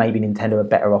wonder if maybe Nintendo are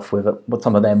better off with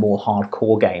some of their more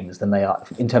hardcore games than they are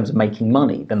in terms of making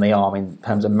money than they are in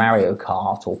terms of Mario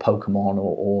Kart or Pokemon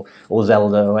or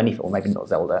Zelda or anything. Or maybe not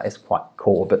Zelda. It's quite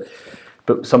core, but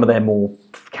some of their more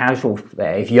casual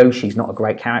there. If Yoshi's not a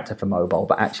great character for mobile,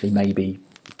 but actually maybe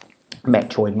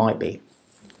Metroid might be.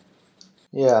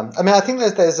 Yeah, I mean, I think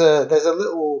there's a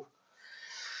little.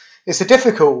 It's a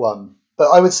difficult one, but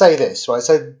I would say this, right?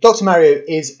 So Dr. Mario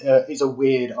is a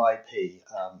weird IP,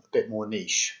 a bit more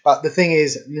niche. But the thing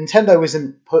is, Nintendo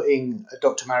isn't putting a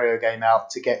Dr. Mario game out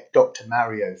to get Dr.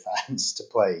 Mario fans to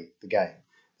play the game.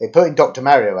 They're putting Dr.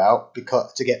 Mario out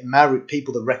to get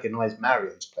people that recognise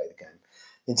Mario to play the game.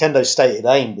 Nintendo's stated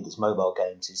aim with its mobile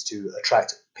games is to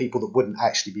attract people that wouldn't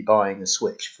actually be buying a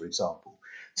Switch, for example,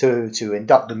 to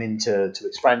induct them into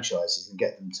its franchises and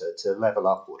get them to level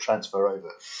up or transfer over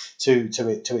to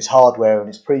its hardware and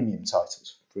its premium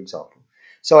titles, for example.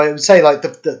 So I would say like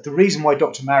the reason why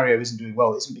Dr. Mario isn't doing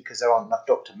well isn't because there aren't enough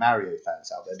Dr. Mario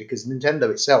fans out there, because Nintendo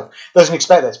itself doesn't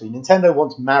expect there to be. Nintendo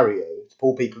wants Mario to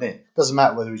pull people in. It doesn't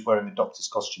matter whether he's wearing a doctor's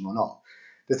costume or not.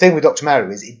 The thing with Dr.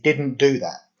 Mario is it didn't do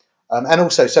that. And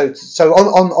also, so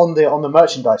on the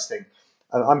merchandise thing,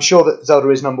 I'm sure that Zelda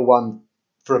is number one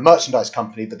for a merchandise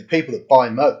company, but the people that buy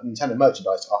Nintendo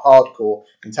merchandise are hardcore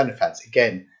Nintendo fans.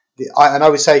 Again, I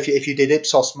would say if you did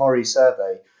Ipsos Mori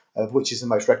survey of which is the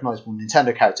most recognisable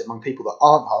Nintendo character among people that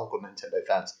aren't hardcore Nintendo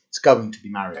fans, it's going to be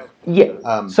Mario. Yeah.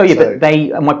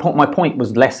 But my point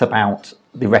was less about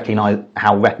the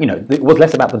it was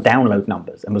less about the download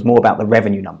numbers and was more about the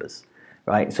revenue numbers,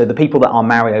 right? So the people that are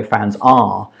Mario fans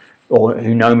or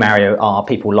who know Mario are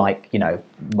people like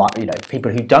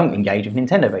people who don't engage with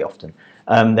Nintendo very often.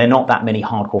 They're not that many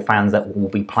hardcore fans that will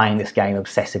be playing this game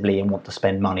obsessively and want to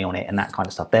spend money on it and that kind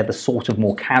of stuff. They're the sort of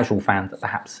more casual fans that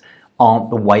perhaps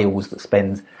aren't the whales that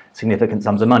spend significant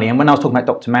sums of money. And when I was talking about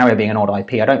Dr. Mario being an odd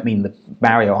IP, I don't mean the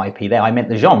Mario IP there. I meant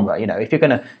the genre. If you're going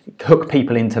to hook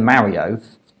people into Mario,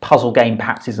 puzzle game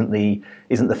perhaps isn't the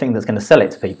thing that's going to sell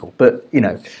it to people. But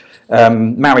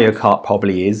Mario Kart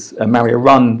probably is. Mario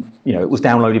Run, it was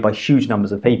downloaded by huge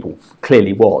numbers of people.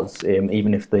 Clearly was,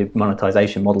 even if the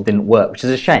monetization model didn't work, which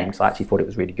is a shame because I actually thought it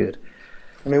was really good.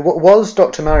 I mean, what was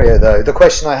Dr. Mario though? The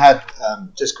question I had,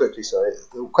 just quickly, sorry.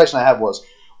 The question I had was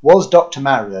Dr.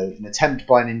 Mario an attempt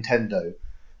by Nintendo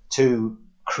to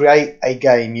create a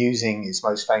game using its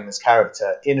most famous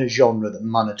character in a genre that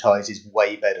monetizes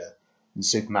way better than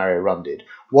Super Mario Run did?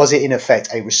 Was it in effect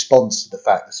a response to the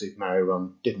fact that Super Mario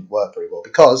Run didn't work very well?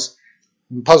 Because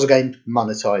puzzle game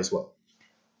monetized well,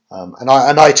 and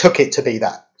I took it to be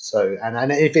that. So,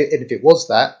 and if it was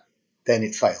that, then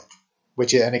it failed.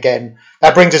 And again,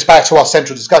 that brings us back to our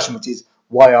central discussion, which is,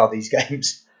 why are these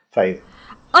games failing?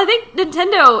 I think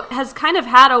Nintendo has kind of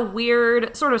had a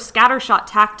weird sort of scattershot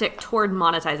tactic toward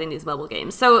monetizing these mobile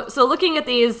games. So looking at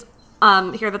these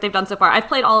here that they've done so far, I've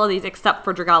played all of these except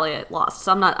for Dragalia Lost,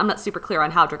 so I'm not super clear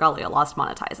on how Dragalia Lost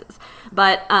monetizes.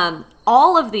 But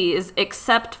all of these,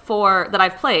 except for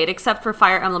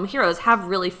Fire Emblem Heroes, have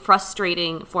really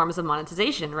frustrating forms of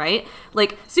monetization, right?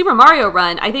 Like Super Mario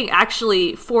Run, I think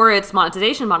actually for its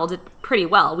monetization model did pretty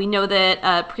well. We know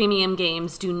that premium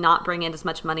games do not bring in as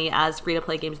much money as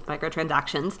free-to-play games with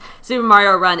microtransactions. Super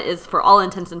Mario Run is, for all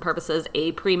intents and purposes,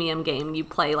 a premium game. You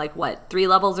play, 3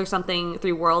 levels or something,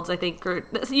 3 worlds, I think.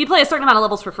 So you play a certain amount of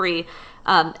levels for free,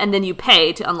 and then you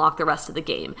pay to unlock the rest of the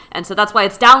game. And so that's why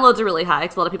its downloads are really high,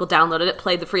 because a lot of people downloaded it,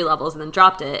 played the free levels, and then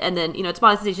dropped it. And then, its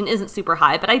monetization isn't super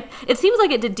high, but it seems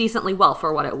like it did decently well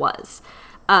for what it was.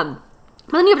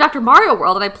 But then you have Dr. Mario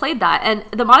World, and I played that, and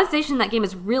the monetization in that game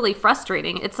is really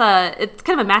frustrating. It's kind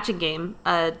of a matching game.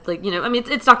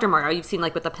 It's Dr. Mario. You've seen,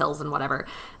 with the pills and whatever,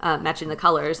 matching the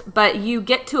colors. But you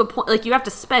get to a point, you have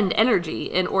to spend energy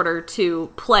in order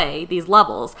to play these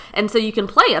levels. And so you can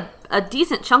play a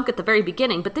decent chunk at the very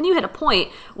beginning, but then you hit a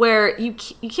point where you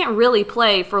can't really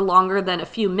play for longer than a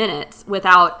few minutes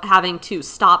without having to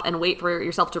stop and wait for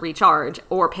yourself to recharge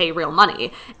or pay real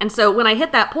money. And so when I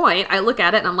hit that point, I look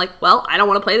at it and I'm like, well, I don't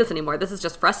want to play this anymore. This is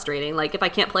just frustrating. If I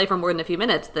can't play for more than a few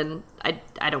minutes, then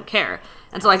I don't care.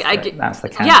 And so I get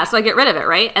rid of it,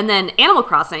 right? And then Animal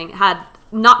Crossing had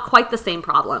not quite the same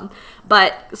problem,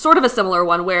 but sort of a similar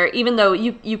one, where even though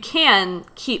you can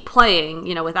keep playing,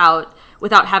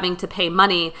 without having to pay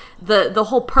money, the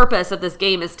whole purpose of this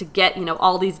game is to get,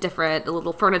 all these different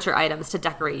little furniture items to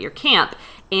decorate your camp.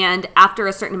 And after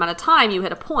a certain amount of time, you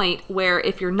hit a point where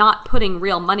if you're not putting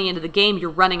real money into the game, you're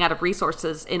running out of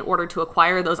resources in order to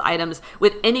acquire those items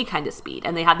with any kind of speed.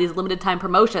 And they have these limited time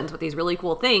promotions with these really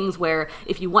cool things where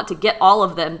if you want to get all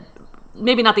of them,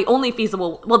 maybe not the only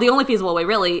feasible way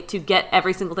really to get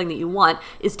every single thing that you want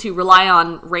is to rely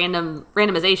on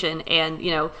randomization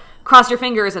and, cross your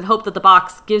fingers and hope that the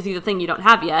box gives you the thing you don't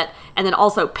have yet, and then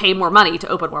also pay more money to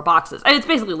open more boxes. And it's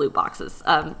basically loot boxes.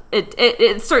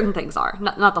 Certain things are,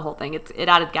 not the whole thing. It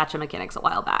added gacha mechanics a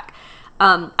while back.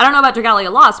 I don't know about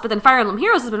Dragalia Lost, but then Fire Emblem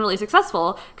Heroes has been really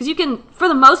successful because you can, for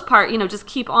the most part, just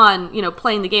keep on,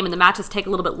 playing the game, and the matches take a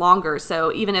little bit longer.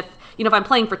 So even if I'm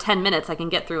playing for 10 minutes, I can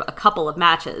get through a couple of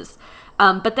matches.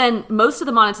 But then most of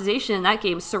the monetization in that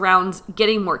game surrounds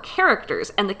getting more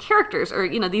characters, and the characters are,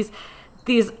 these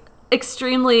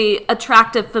extremely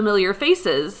attractive familiar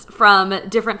faces from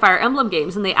different Fire Emblem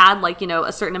games, and they add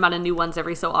a certain amount of new ones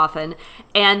every so often,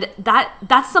 and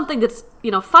that's something that's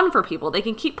fun for people. They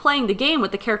can keep playing the game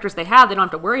with the characters they have. They don't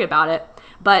have to worry about it,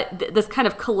 but this kind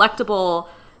of collectible,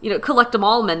 collect them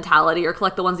all mentality, or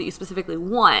collect the ones that you specifically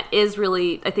want, is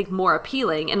really, I think, more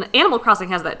appealing. And Animal Crossing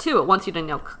has that too. It wants you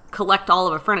to, collect all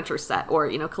of a furniture set, or,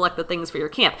 collect the things for your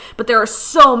camp. But there are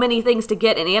so many things to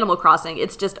get in Animal Crossing,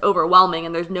 it's just overwhelming,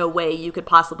 and there's no way you could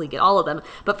possibly get all of them.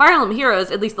 But Fire Emblem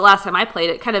Heroes, at least the last time I played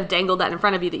it, kind of dangled that in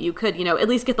front of you that you could, at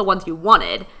least get the ones you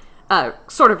wanted,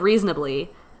 sort of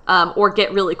reasonably, or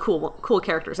get really cool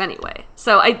characters anyway.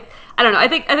 So I don't know. I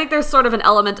think there's sort of an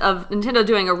element of Nintendo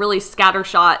doing a really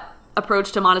scattershot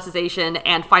approach to monetization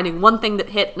and finding one thing that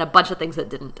hit and a bunch of things that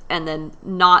didn't, and then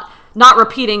not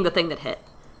repeating the thing that hit.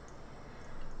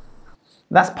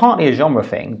 That's partly a genre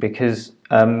thing because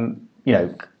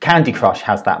Candy Crush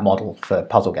has that model for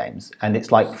puzzle games, and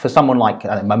it's like for someone like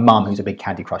my mum, who's a big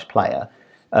Candy Crush player,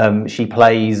 she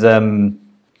plays a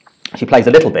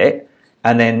little bit,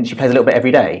 and then she plays a little bit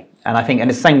every day. And I think, and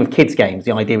it's the same with kids' games.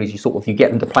 The idea is you get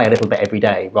them to play a little bit every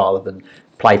day rather than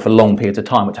play for long periods of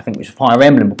time, which I think Fire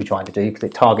Emblem will be trying to do because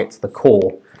it targets the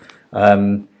core.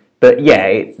 But yeah,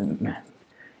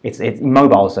 it's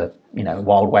mobiles are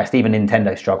Wild West. Even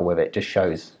Nintendo struggle with it. Just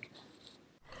shows.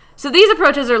 So these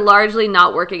approaches are largely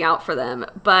not working out for them,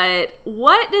 but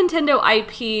what Nintendo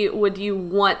IP would you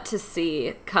want to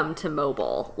see come to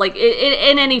mobile?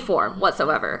 In any form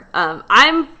whatsoever.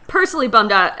 I'm personally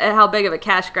bummed out at how big of a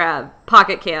cash grab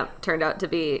Pocket Camp turned out to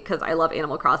be because I love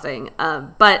Animal Crossing.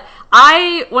 But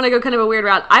I want to go kind of a weird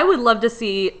route. I would love to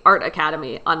see Art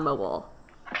Academy on mobile.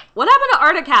 What happened to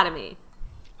Art Academy?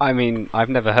 I mean, I've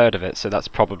never heard of it, so that's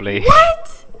probably...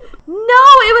 What? No,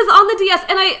 it was on the DS,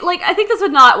 and I think this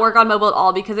would not work on mobile at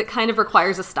all because it kind of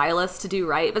requires a stylus to do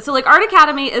right. But so like Art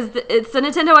Academy it's a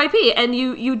Nintendo IP, and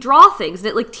you draw things, and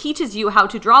it like teaches you how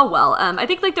to draw well. I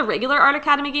think like the regular Art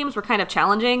Academy games were kind of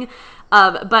challenging,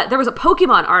 but there was a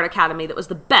Pokemon Art Academy that was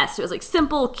the best. It was like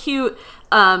simple, cute,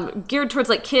 geared towards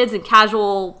like kids and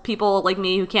casual people like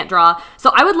me who can't draw.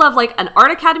 So I would love like an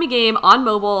Art Academy game on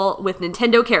mobile with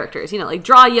Nintendo characters, you know, like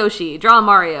draw Yoshi, draw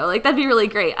Mario, like that'd be really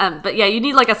great. But yeah, you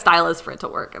need like a stylus for it to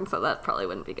work, and so that probably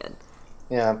wouldn't be good.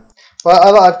 Yeah,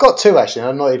 well, I've got two actually.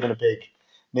 I'm not even a big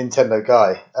Nintendo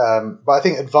guy, but I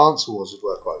think Advance Wars would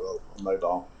work quite well on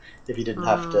mobile if you didn't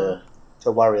have to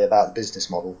worry about the business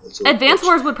model at all. Advance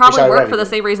Wars would probably work for the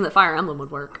same reason that Fire Emblem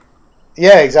would work.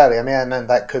 Yeah, exactly. I mean, and then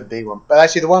that could be one. But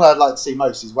actually, the one I'd like to see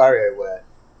most is WarioWare.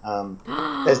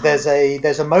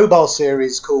 There's a mobile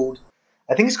series called,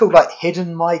 I think it's called like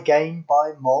Hidden My Game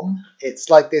by Mom. It's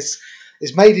like this.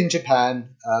 It's made in Japan.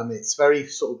 It's very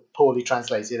sort of poorly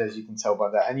translated, as you can tell by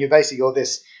that. And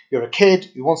you're a kid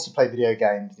who wants to play video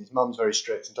games. His mum's very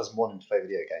strict and doesn't want him to play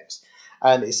video games.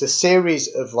 And it's a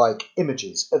series of like image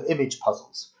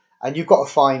puzzles. And you've got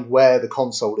to find where the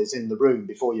console is in the room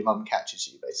before your mum catches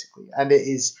you, basically. And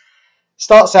it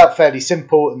starts out fairly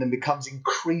simple and then becomes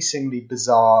increasingly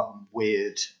bizarre and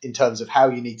weird in terms of how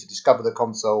you need to discover the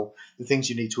console, the things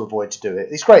you need to avoid to do it.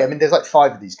 It's great. I mean, there's like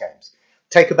 5 of these games.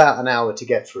 Take about an hour to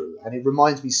get through, and it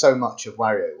reminds me so much of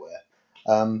WarioWare.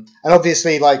 And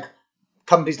obviously, like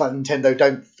companies like Nintendo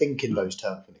don't think in those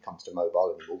terms when it comes to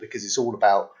mobile anymore, because it's all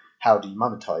about how do you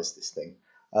monetize this thing.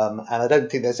 And I don't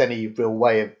think there's any real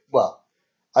way of, well,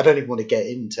 I don't even want to get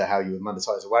into how you would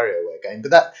monetize a WarioWare game,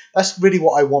 but that's really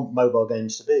what I want mobile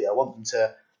games to be. I want them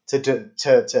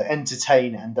to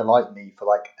entertain and delight me for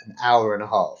like an hour and a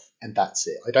half, and that's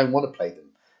it. I don't want to play them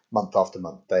month after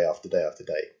month, day after day after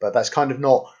day. But that's kind of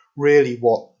not really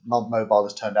what mobile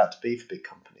has turned out to be for big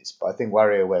companies. But I think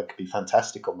WarioWare could be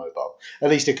fantastic on mobile. At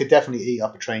least it could definitely eat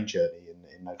up a train journey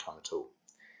in no time at all.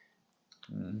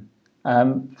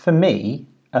 For me,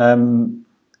 I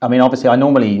mean, obviously,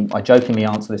 I jokingly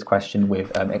answer this question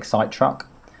with Excite Truck,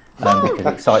 because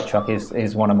Excite Truck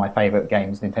is one of my favourite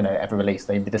games Nintendo ever released.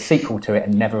 They did a sequel to it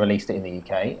and never released it in the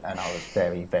UK, and I was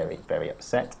very, very, very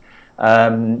upset.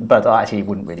 But actually, it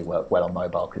wouldn't really work well on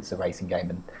mobile because it's a racing game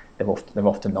and they're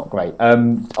often not great.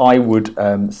 I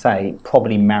would say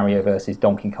probably Mario versus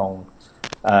Donkey Kong.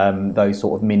 Those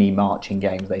sort of mini marching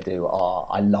games they do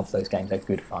I love those games. They're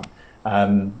good fun.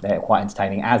 They're quite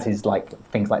entertaining, as is like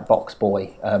things like Box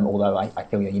Boy, although I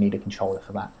feel you need a controller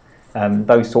for that.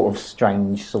 Those sort of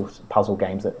strange sort of puzzle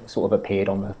games that sort of appeared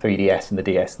on the 3DS and the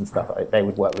DS and stuff, they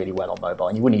would work really well on mobile,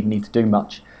 and you wouldn't even need to do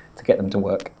much to get them to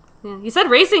work. Yeah. You said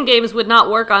racing games would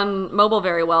not work on mobile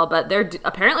very well, but they're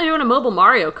apparently doing a mobile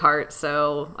Mario Kart,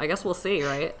 so I guess we'll see,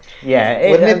 right?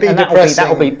 Yeah, wouldn't it be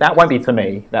depressing? That won't be for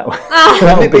me.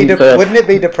 Wouldn't it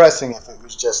be depressing if it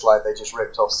was just like they just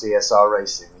ripped off CSR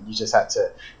racing and you just had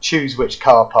to choose which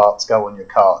car parts go on your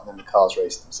cart and then the cars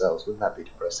race themselves? Wouldn't that be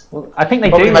depressing? Well, I think they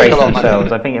do race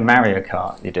themselves. I think in Mario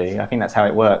Kart you do. I think that's how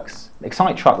it works.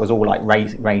 Excite Truck was all like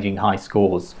raging high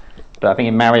scores. But I think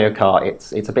in Mario Kart,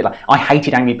 it's a bit like... I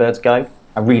hated Angry Birds Go.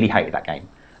 I really hated that game.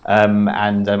 I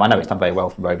know it's done very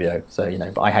well from Rovio, so, you know,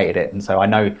 but I hated it. And so I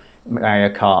know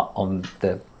Mario Kart on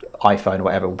the iPhone or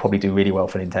whatever will probably do really well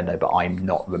for Nintendo, but I'm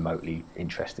not remotely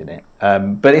interested in it.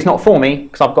 But it's not for me,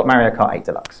 because I've got Mario Kart 8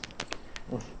 Deluxe.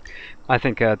 I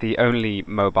think the only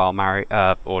mobile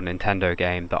Mario or Nintendo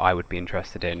game that I would be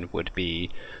interested in would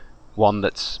be one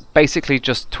that's basically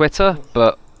just Twitter,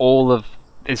 but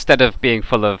instead of being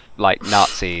full of like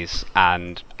Nazis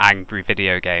and angry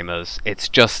video gamers, it's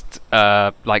just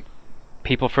like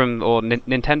people from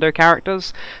Nintendo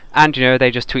characters, and you know,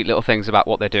 they just tweet little things about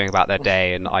what they're doing about their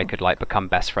day, and I could like become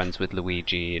best friends with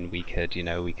Luigi, and we could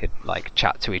like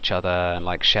chat to each other and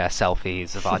like share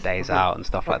selfies of our days out and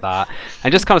stuff like that,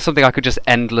 and just kind of something I could just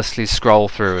endlessly scroll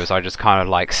through as I just kind of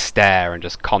like stare and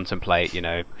just contemplate, you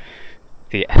know,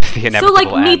 the inevitable So like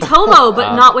end. Miitomo,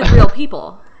 but not with real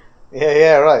people.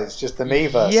 Yeah, right. It's just the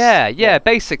Miiverse. Yeah,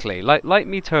 basically like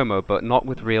Miitomo, but not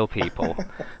with real people,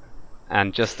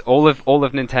 and just all of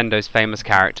Nintendo's famous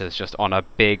characters just on a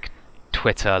big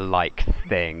Twitter-like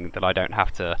thing that I don't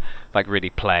have to like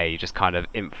really play. You just kind of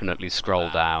infinitely scroll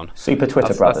down. Super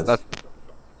Twitter Brothers.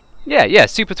 Yeah,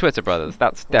 Super Twitter Brothers.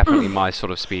 That's definitely my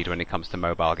sort of speed when it comes to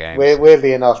mobile games.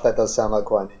 Weirdly enough, that does sound like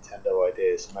quite a Nintendo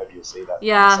idea, so maybe you'll see that.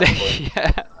 Yeah.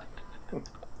 Yeah.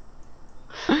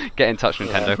 Get in touch,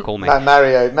 Nintendo. Call me.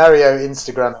 Mario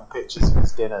Instagramming pictures of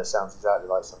his dinner sounds exactly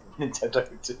like something Nintendo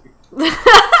would do.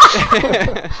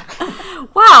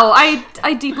 Wow,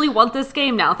 I deeply want this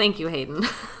game now. Thank you, Hayden.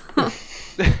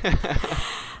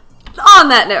 On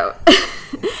that note,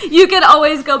 you can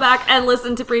always go back and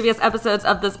listen to previous episodes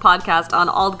of this podcast on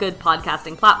all good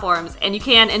podcasting platforms, and you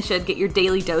can and should get your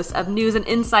daily dose of news and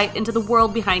insight into the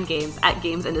world behind games at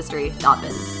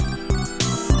GamesIndustry.biz.